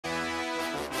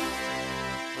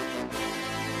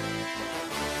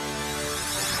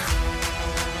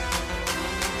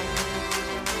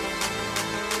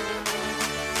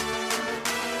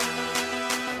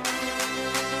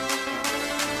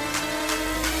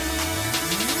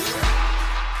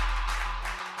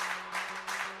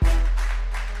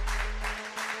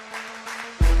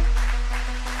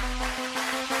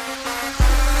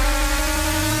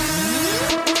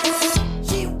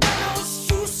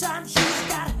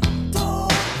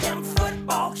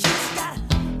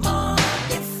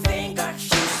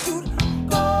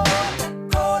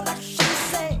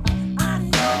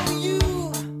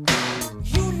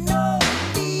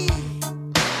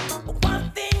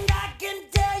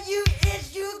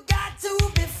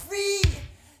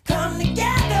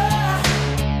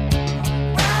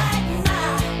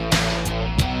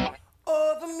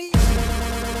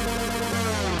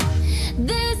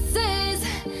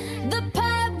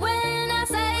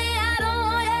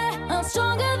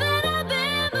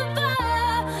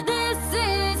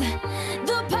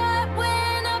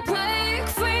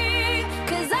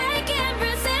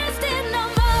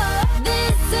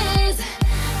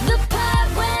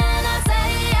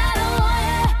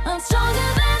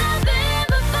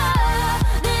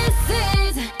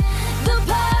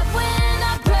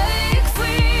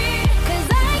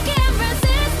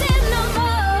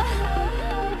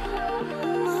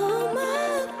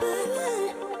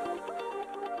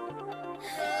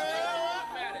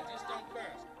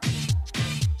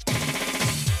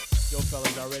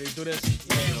do this?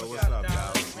 Yo, what's up, guys?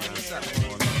 What's up,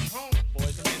 man?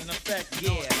 Boys are in effect.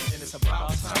 Yeah, and it's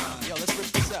about time. Yo, let's rip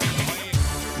this up.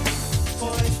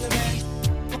 Boys the men.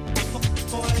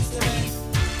 Boys the men.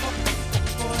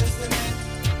 Boys the men.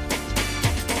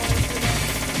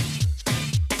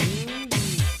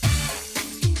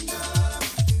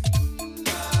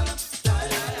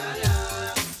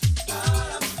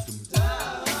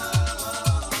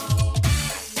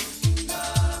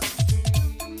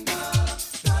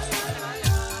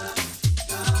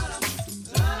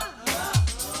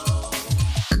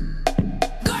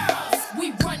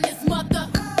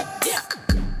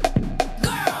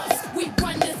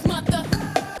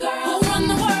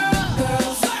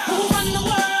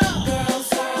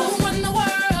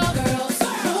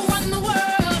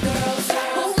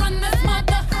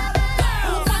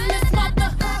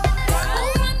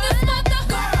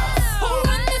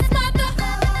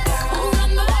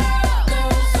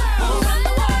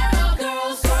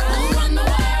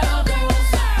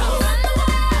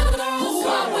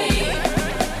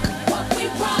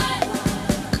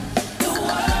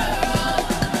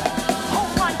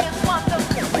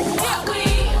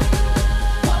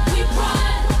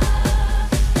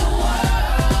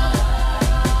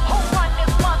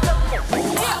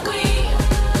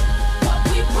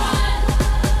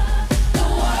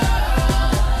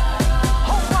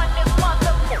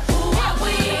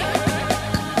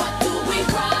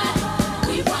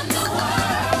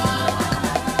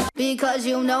 Because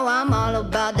you know I'm all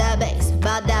about that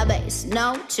bass,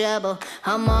 no trouble.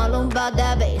 I'm all about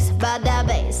that bass,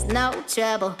 no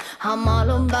trouble. I'm all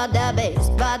about that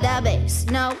bass,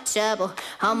 no trouble.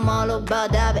 I'm all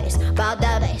about that bass,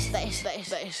 bass.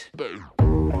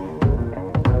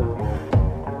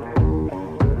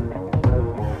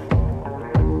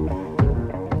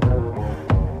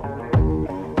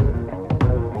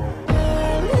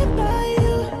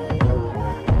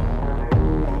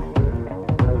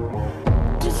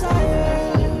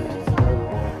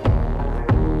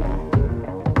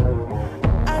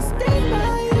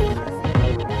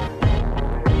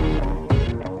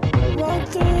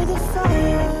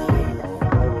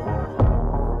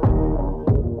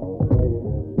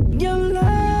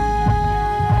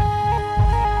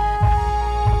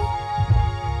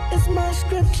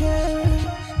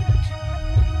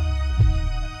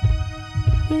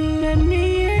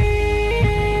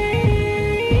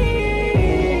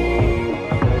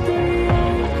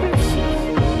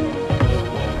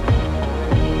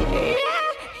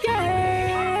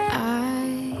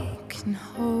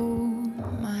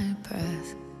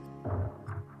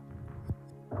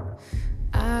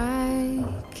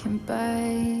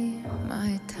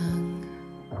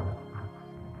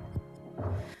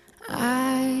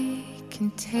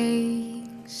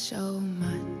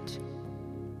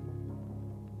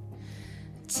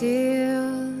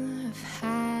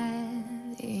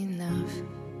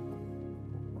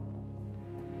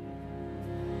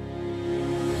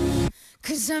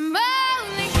 I'm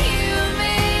only human,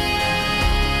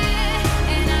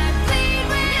 and I bleed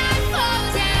when I fall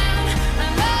down.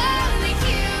 I'm only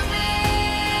human,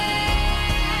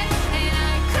 and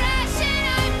I crash and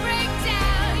I break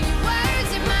down. You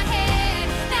words in my head,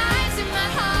 knives in my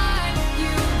heart.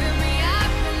 You build me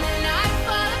up and then I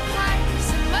fall apart. 'Cause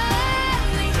I'm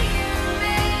only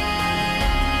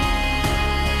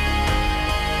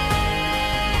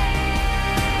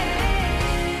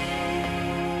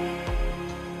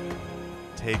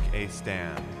Take a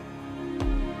stand.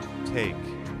 Take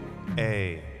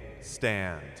a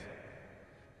stand.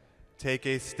 Take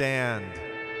a stand.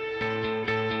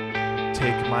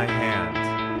 Take my hand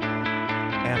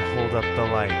and hold up the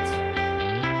light.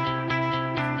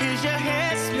 Is your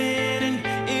head spinning?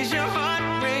 Is your heart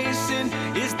racing?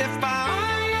 Is there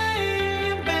fire in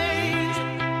your veins?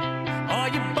 Are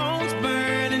your bones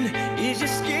burning? Is your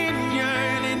skin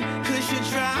yearning? 'Cause you're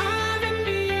driving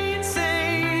me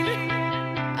insane.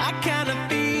 I kinda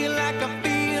feel like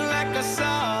I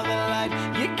saw the light.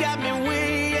 You got me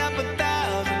way up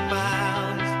 1,000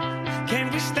 miles. Can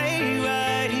we stay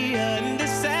right here in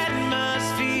this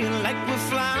atmosphere like we're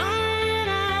flying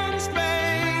out of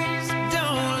space?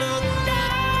 Don't look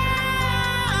down.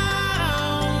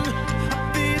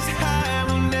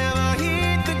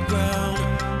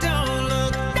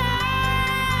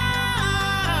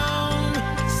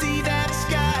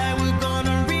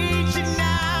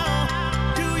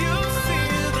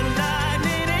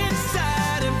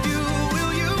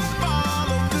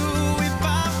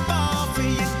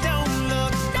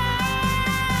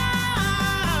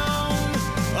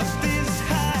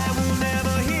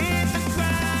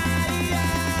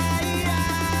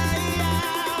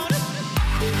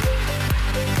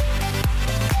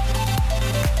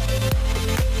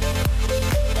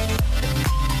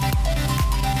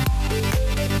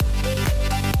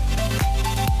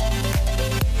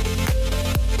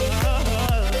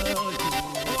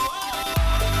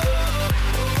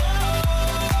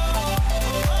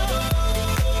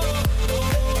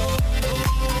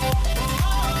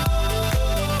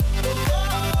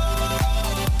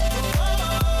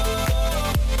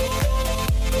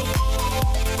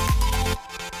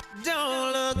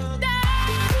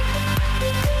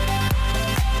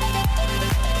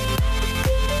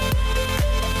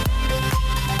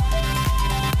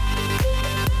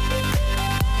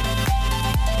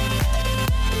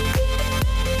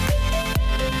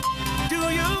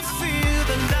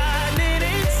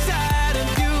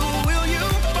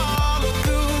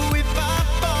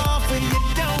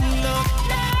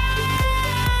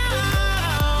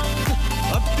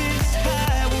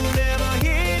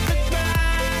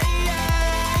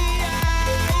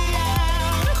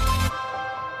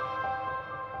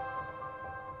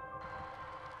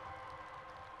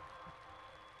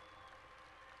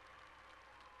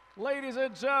 Ladies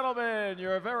and gentlemen,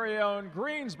 your very own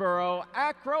Greensboro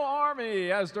Acro Army,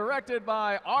 as directed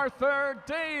by Arthur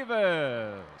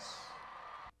Davis.